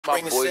My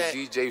boy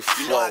DJ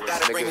Flow, you know I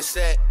gotta bring the nigga.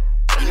 set.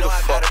 You know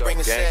I gotta bring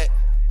the set.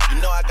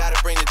 You know I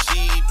gotta bring the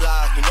G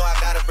block. You know I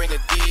gotta bring the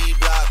D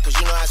block. Cause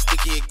you know how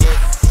sticky it get.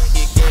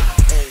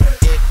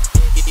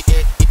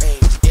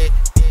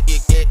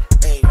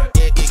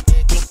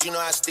 You know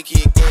how sticky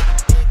it get.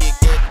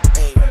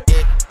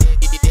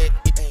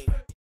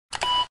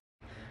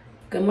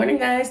 Good morning,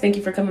 guys. Thank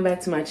you for coming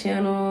back to my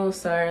channel.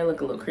 Sorry I look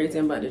a little crazy.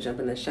 I'm about to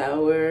jump in the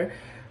shower.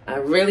 I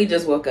really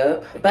just woke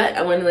up, but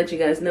I want to let you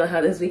guys know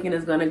how this weekend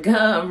is gonna go.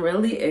 I'm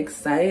really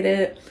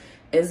excited.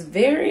 It's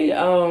very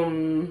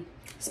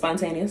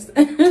spontaneous.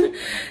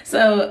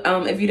 So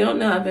if you don't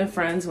know, I've been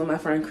friends with my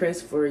friend Chris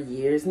for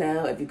years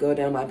now. If you go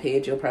down my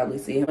page, you'll probably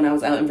see him when I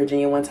was out in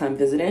Virginia one time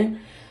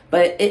visiting.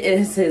 But it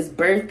is his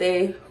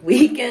birthday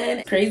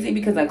weekend. Crazy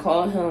because I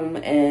called him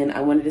and I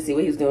wanted to see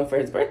what he was doing for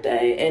his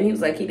birthday, and he was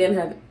like he didn't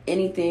have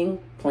anything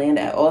planned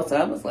at all. So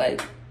I was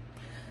like,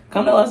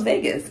 come to Las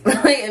Vegas.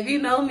 Like, if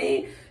you know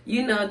me,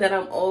 you know that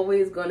I'm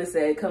always going to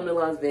say, come to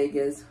Las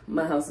Vegas.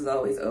 My house is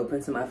always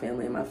open to my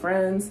family and my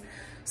friends.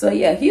 So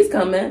yeah, he's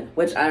coming,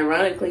 which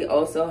ironically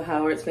also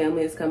Howard's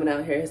family is coming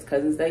out here. His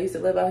cousins that used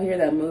to live out here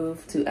that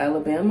moved to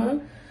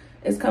Alabama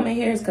is coming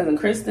here. His cousin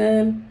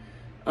Kristen.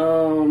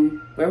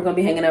 We're going to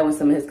be hanging out with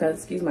some of his cousins.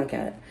 Excuse my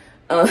cat.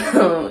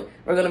 We're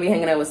going to be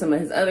hanging out with some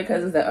of his other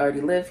cousins that already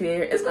live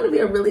here. It's going to be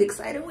a really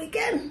exciting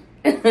weekend.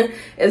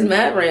 It's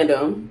mad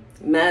random.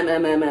 Mad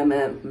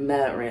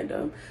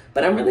random.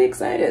 But I'm really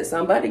excited. So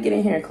I'm about to get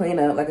in here and clean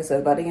up. Like I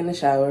said, about to get in the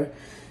shower.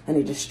 I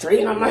need to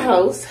straighten up my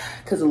house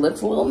because it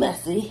looks a little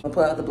messy. I'll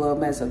put out the blow up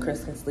mat so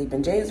Chris can sleep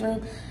in Jay's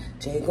room.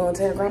 Jay going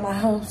to grandma's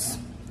house.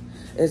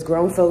 It's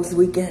grown folks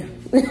weekend.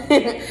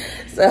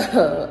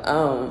 So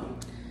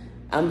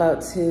I'm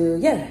about to,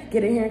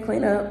 get in here and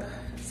clean up.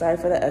 Sorry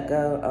for the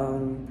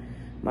echo.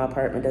 My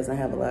apartment doesn't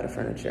have a lot of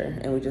furniture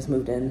and we just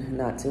moved in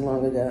not too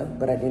long ago,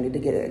 but I do need to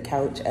get a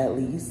couch at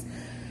least.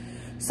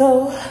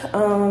 So,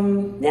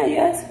 yeah, you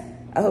guys,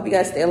 I hope you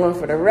guys stay along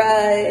for the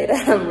ride.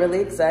 I'm really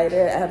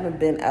excited. I haven't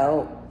been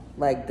out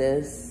like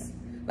this.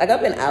 Like,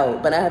 I've been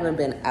out, but I haven't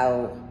been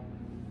out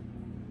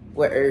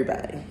with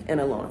everybody in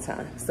a long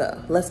time.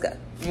 So, let's go.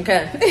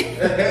 Okay.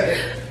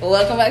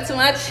 Welcome back to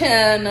my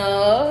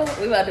channel.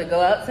 We about to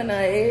go out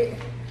tonight.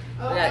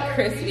 We got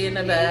Crispy in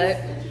the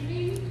back.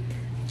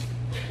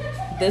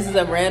 This is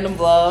a random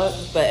vlog,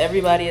 but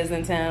everybody is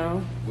in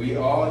town. We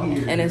all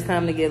here. And it's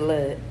time to get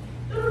lit.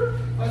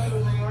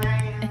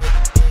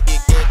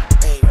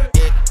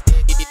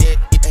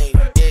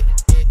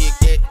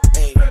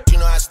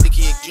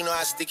 You know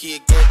how sticky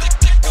it get.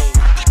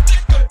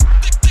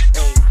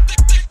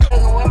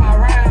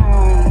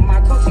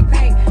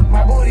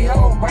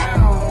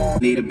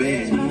 Need a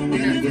bed,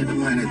 then I get the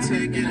money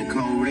to get a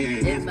cold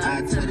red. If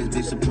I tell this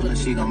bitch to pull her,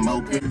 she gon'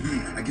 mope it.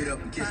 I get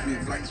up and kiss me a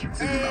flight. Took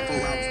me about 4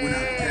 hours, went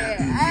out the cab.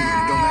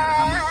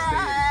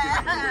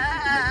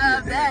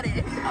 Don't matter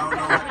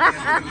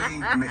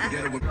how much I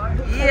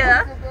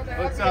Yeah.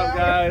 What's up,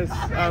 guys?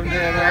 I'm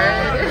Dan.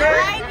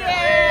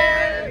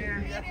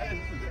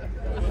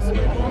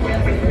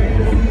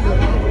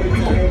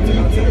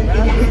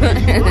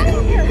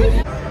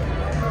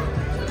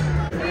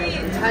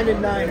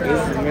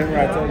 Remember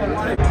I told you.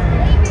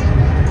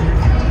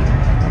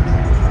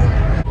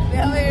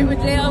 We're here for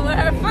jail with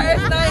her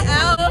first night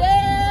out.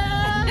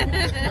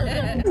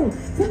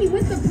 Tell me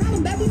what's the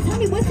problem, baby? Tell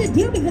me what's the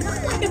deal? Because I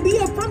like to be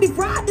up front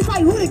before I just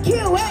like who to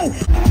kill, hey?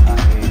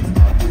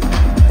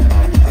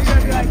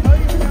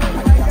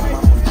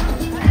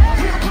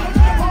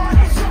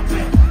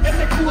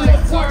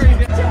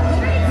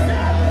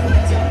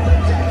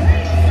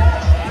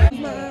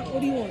 What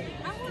do you want?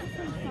 I want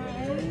some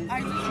fries. I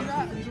just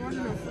got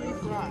a free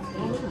fry.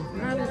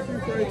 I have a free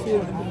fry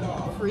too.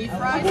 Free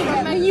fries from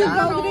When you go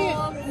McDonald's? there,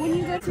 when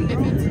you go to If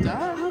it's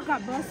done. oh,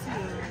 God bless you.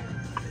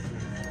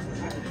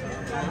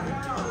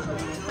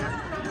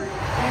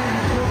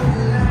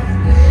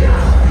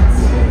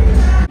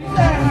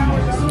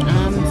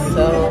 I'm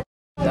so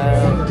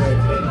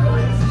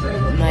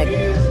like,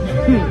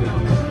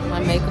 my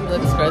makeup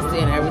looks crusty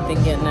and everything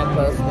getting that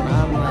close, but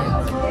I'm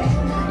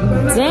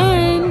like,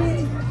 done.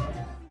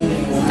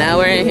 Now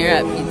we're in here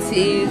at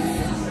PT's.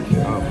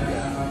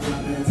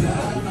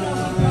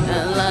 I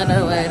love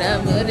the way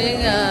that booty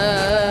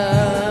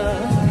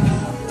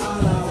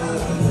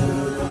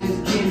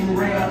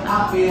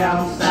I'll be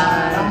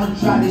outside. I'ma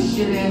try this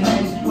shit in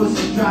next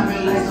pussy, drop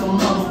it like some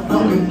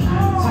motherfucking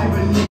type of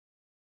nigga.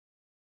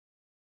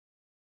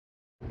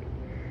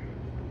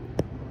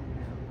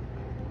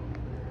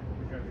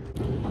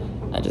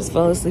 I just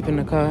fell asleep in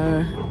the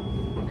car.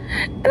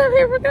 And I'm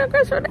here for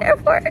Congress from the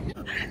airport.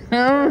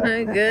 Oh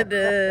my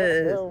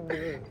goodness.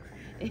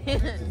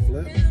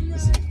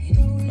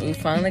 We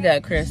finally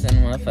got Chris in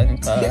the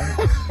motherfucking car.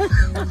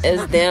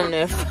 It's damn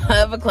near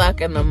 5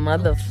 o'clock in the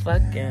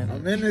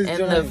motherfucking,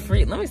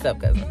 let me stop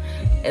cousin.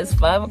 It's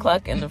 5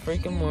 o'clock in the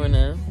freaking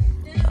morning.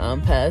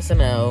 I'm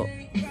passing out.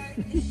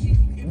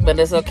 But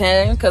it's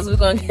okay, because we're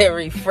going to get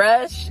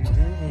refreshed.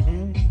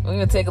 We're going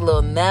to take a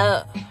little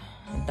nap.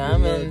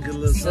 Diamond.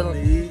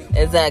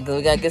 Exactly.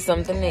 We gotta get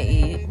something to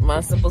eat. My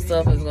simple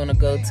self is gonna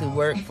go to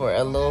work for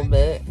a little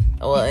bit.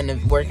 Well, in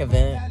a work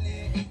event.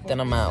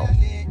 Then I'm out.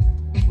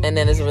 And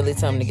then it's really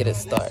time to get it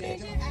started.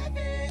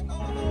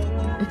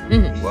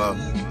 Whoa,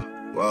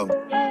 whoa.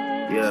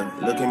 Yeah,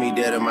 look at me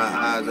dead in my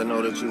eyes. I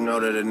know that you know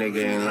that a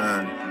nigga ain't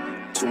lying.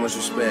 Too much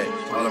respect.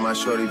 All of my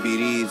shorty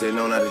BDs, they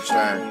know not to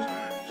try.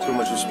 Too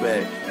much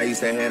respect. I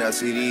used to hand out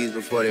CDs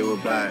before they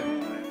would buy.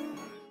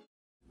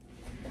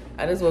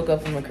 I just woke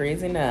up from a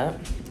crazy nap.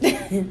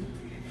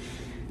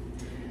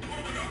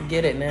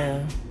 Get it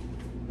now.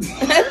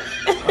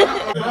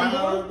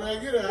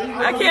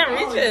 I can't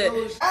reach it.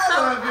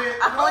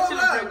 I want you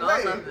to bring all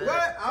of it.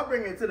 What? I'll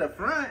bring it to the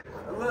front.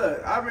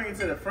 Look, I'll bring it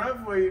to the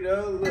front for you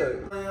though.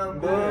 Look.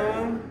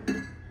 Boom.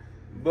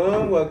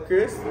 Boom. Well,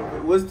 Chris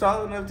was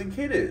tall enough to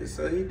get it,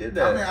 so he did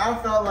that. I mean, I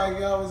felt like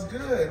y'all was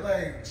good.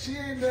 Like, she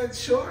ain't that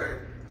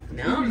short.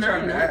 No,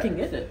 I can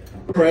get it.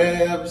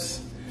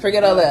 Crabs.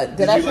 Forget all that.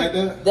 Did I like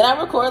that? Did I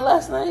record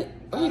last night?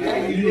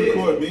 You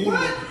record me?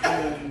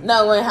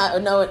 No, when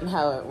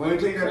Howard. When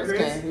Chris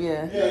came,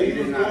 yeah. Yeah, you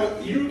did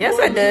not. Yes,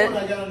 I did.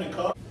 When I got in the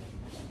car.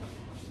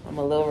 I'm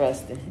a little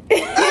rusty.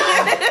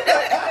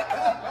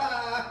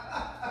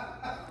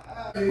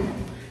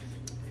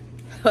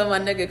 But my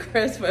nigga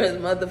Chris for his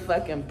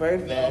motherfucking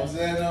birthday.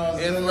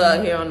 He flew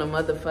out here on a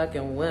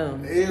motherfucking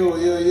whim. Yo.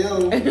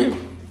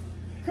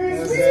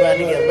 This is about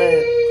to get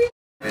lit.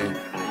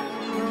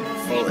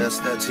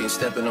 4S13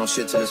 stepping on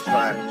shit to the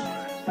spot.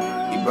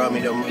 He brought me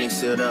the money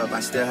sealed up. I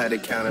still had to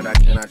count it. I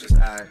cannot just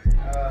hide.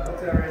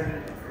 What's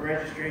our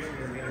registration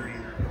is gonna be?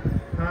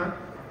 Huh?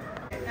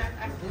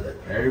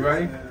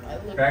 Everybody?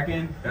 Back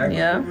in? Back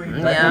Yeah. in?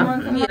 Yeah.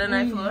 To the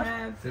ninth floor.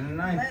 To the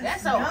ninth.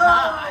 That's so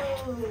high.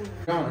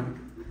 Going.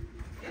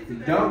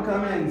 Don't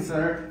come in,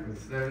 sir.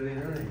 It's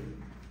 79.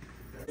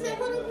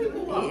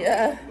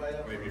 Yeah.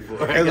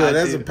 Hey, look,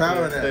 that's a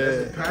power nap.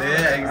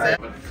 Yeah,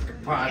 exactly.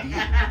 Party.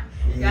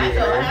 I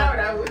told Howard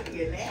I would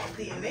get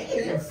nasty in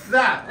there.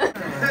 Stop.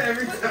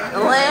 Every time.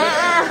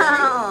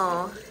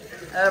 Wow.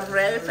 A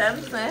red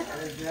something.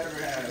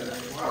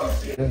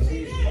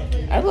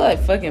 I look like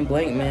fucking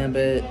Blank Man,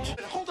 bitch.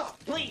 Hold up,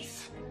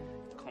 please.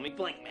 Call me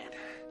Blank Man.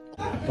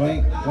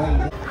 Blank.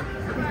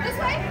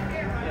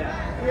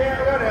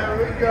 Yeah, whatever.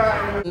 We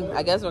got it.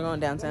 I guess we're going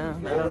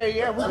downtown. Yeah,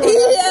 Yeah.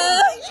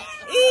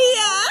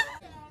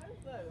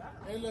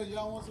 Hey, look,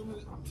 y'all want some of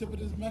the tip of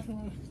this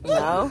macaroni?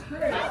 No.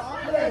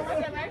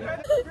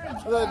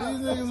 Look, these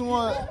niggas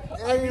want,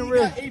 ain't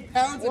really. 8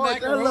 pounds of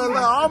macaroni. Look, I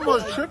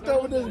almost tripped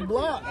over this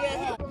block.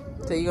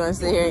 So you gonna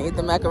sit here and eat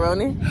the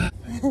macaroni?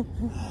 Give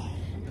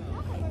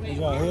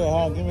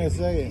me a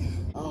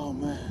second. Oh,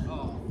 man.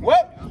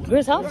 What?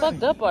 Chris, how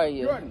fucked up are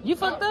you? You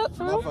fucked up,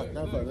 for real?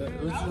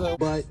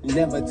 But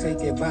never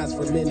take advice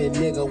from any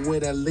nigga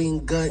with a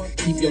lean gut.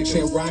 Keep your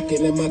chin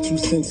rocking and my 2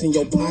 cents in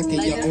your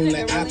pocket. Your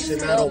only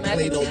option. I don't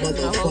play no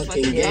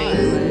motherfucking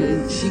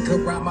game. She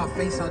could ride my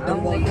face. I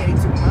don't want He ate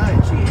too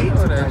much. He ate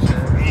too much.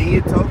 And he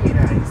told me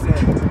that. He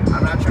said,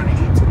 I'm not trying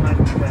to eat too much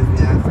because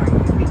that's how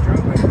you be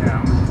drunk right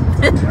now.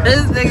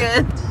 This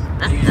nigga.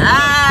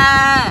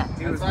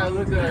 He was like,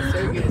 look at that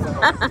circus.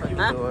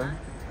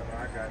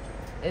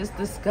 It's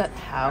the Scott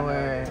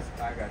Tower.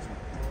 I got you.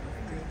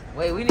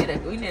 Wait, we need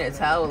a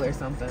towel or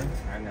something.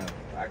 I know.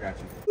 I got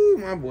you. Ooh,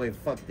 my boy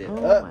fucked it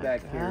Oh up my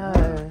back here.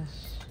 gosh.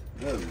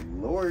 Good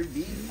Lord,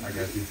 D. I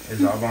got you.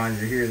 It's all behind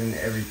your ears and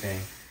everything.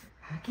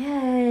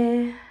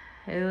 Okay.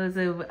 It was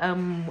a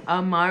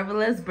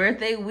marvelous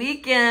birthday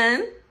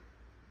weekend.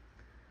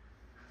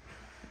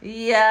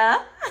 Yeah.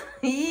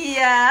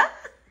 Yeah.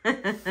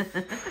 Okay,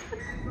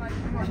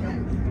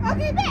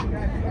 back.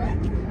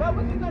 But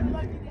when you go to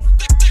lunch,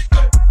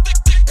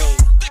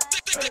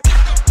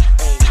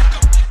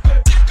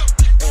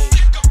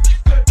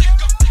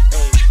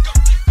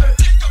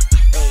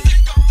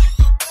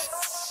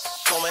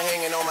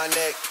 Hanging on my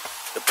neck,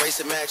 the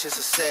bracelet matches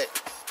a set.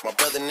 My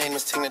brother name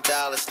is Tina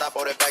Dollar. Stop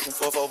all that back and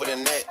forth over the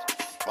net.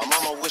 My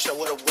mama wish I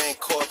would've went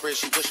corporate.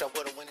 She wish I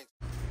would've went.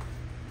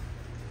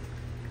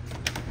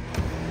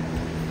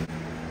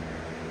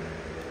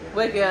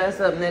 Wake your ass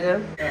up,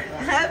 nigga.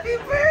 Happy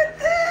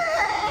birthday!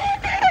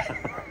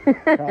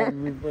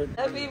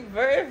 Happy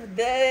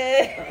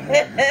birthday!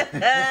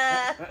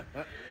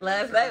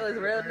 Last night was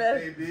real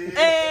nice.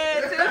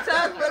 Hey, 2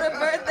 times for the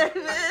birthday,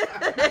 man.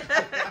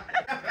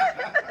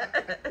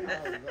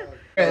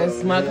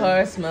 Chris, my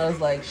car smells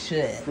like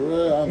shit. For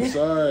real, I'm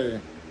sorry.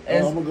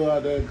 I'm gonna go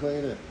out there and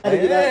clean it. I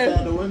had to get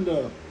outside the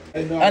window.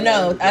 I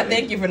know. I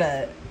thank you for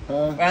that.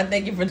 Huh? I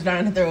thank you for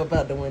trying to throw up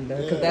out the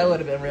window, because that would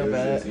have been real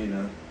bad. You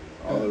know,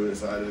 all over the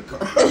side of the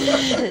car.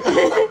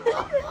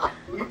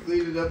 We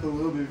cleaned it up a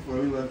little bit before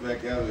we left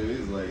back out, and it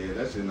was like, yeah,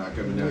 that shit not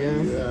coming out.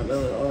 Yeah, I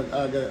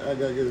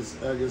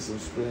gotta get some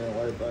spray and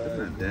wipe out. It's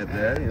not that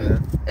bad, you know.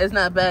 It's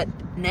not bad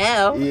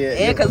now.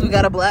 Yeah, because we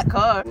got a black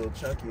car. A little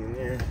chunky in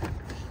there.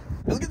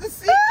 Look at the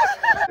seat.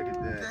 Look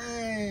at that.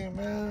 Dang,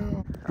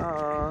 man.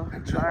 Oh,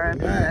 sorry,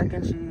 mac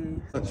and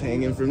cheese. It's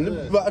hanging from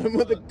the bottom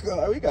of the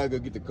car. We gotta go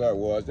get the car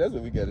washed. That's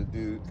what we gotta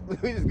do.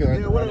 We just gonna.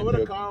 Yeah, what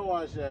a car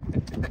wash at?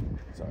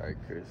 Sorry,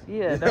 Chris.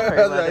 Yeah, don't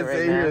worry about it right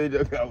You now. really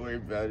don't gotta worry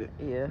about it.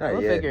 Yeah, Not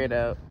we'll yet. figure it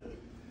out.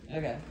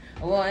 Okay.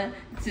 1,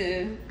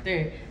 2,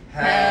 3.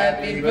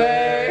 Happy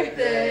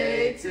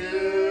birthday to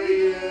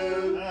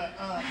you.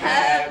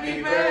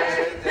 Happy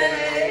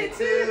birthday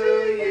to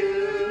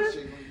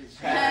you.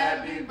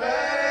 Happy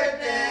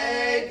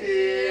birthday,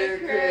 dear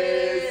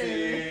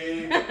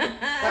Chrissy.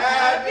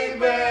 Happy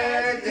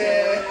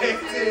birthday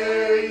to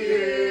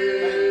you.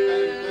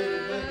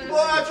 Blow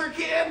out your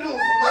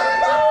candles.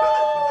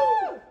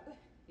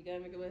 You gotta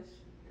make a wish.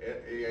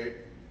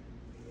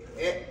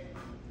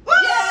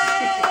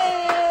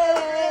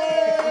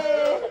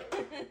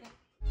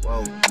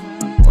 Whoa,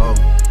 whoa,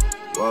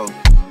 whoa.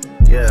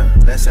 Yeah,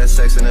 let's have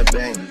sex in the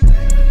bank.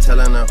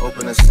 Telling her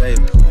open a safe.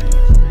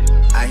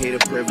 I hate a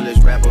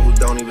privileged rapper who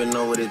don't even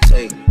know what it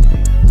takes.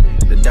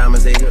 The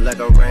diamonds they hit like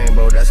a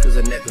rainbow. That's cause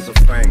the necklace a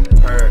frame.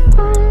 Heard.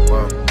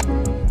 Whoa.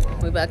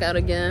 We back out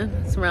again.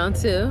 It's round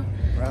 2.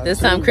 This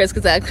time Chris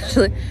could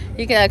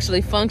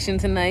actually function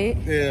tonight.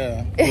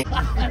 Yeah.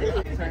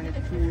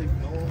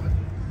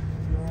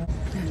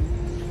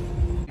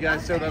 You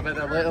guys showed up at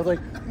that light. I was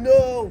like,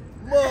 no,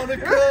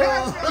 Monica.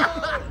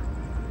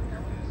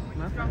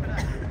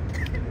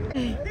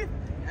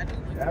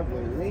 That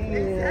was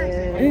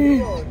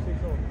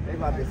They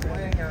about to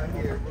swing out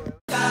here, bro.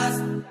 Last,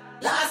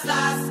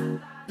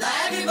 now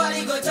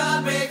everybody go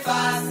to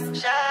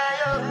breakfast.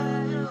 Shayo.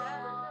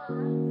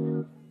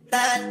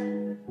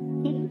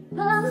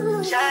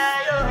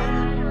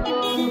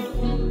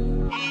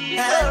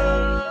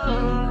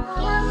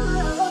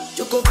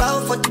 You go bow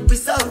for the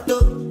result,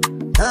 though.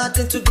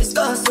 Nothing to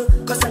discuss, oh.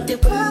 Cause I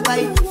take one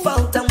by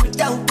default and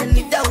without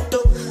any doubt,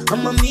 oh.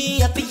 I'm a me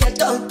happy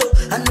adult, oh.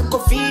 I no go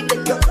feed the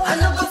girl,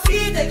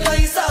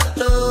 it's out,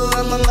 oh.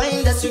 I'm a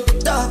mind that's with the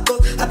talk, oh.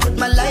 I put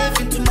my life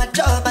into my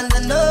job and I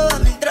know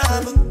I'm in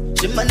trouble.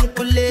 She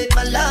manipulate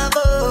my love,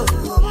 oh.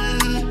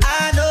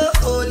 I know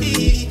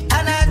holy,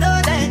 and I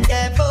know that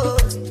devil.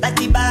 Like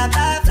the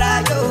Baba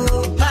fry,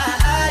 oh. My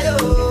eye,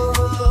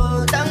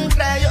 oh. Don't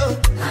cry, oh.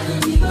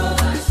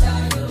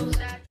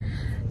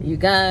 You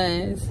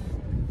guys,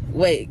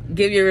 wait,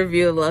 give your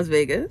review of Las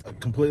Vegas.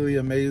 Completely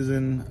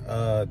amazing.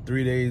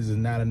 3 days is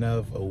not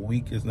enough. A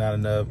week is not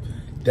enough.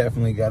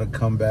 Definitely got to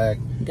come back.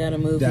 Gotta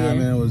move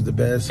Diamond here. was the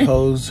best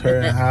host. Her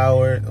and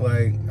Howard,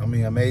 like, I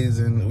mean,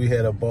 amazing. We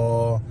had a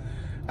ball.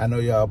 I know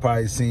y'all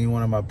probably seen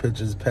one of my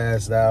pictures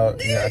passed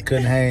out. Yeah, I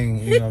couldn't hang.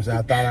 You know what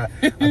I'm saying?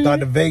 I thought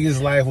the Vegas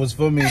life was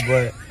for me,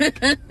 but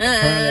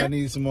apparently I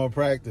need some more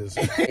practice.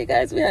 Hey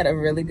guys, we had a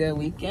really good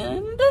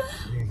weekend.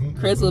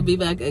 Chris will be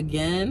back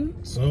again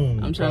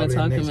soon. I'm trying to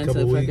talk him into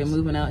fucking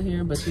moving out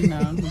here, but you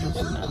know.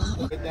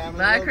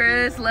 Bye,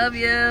 Chris. Love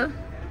you.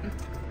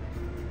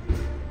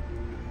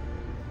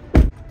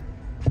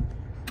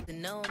 To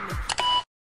know me.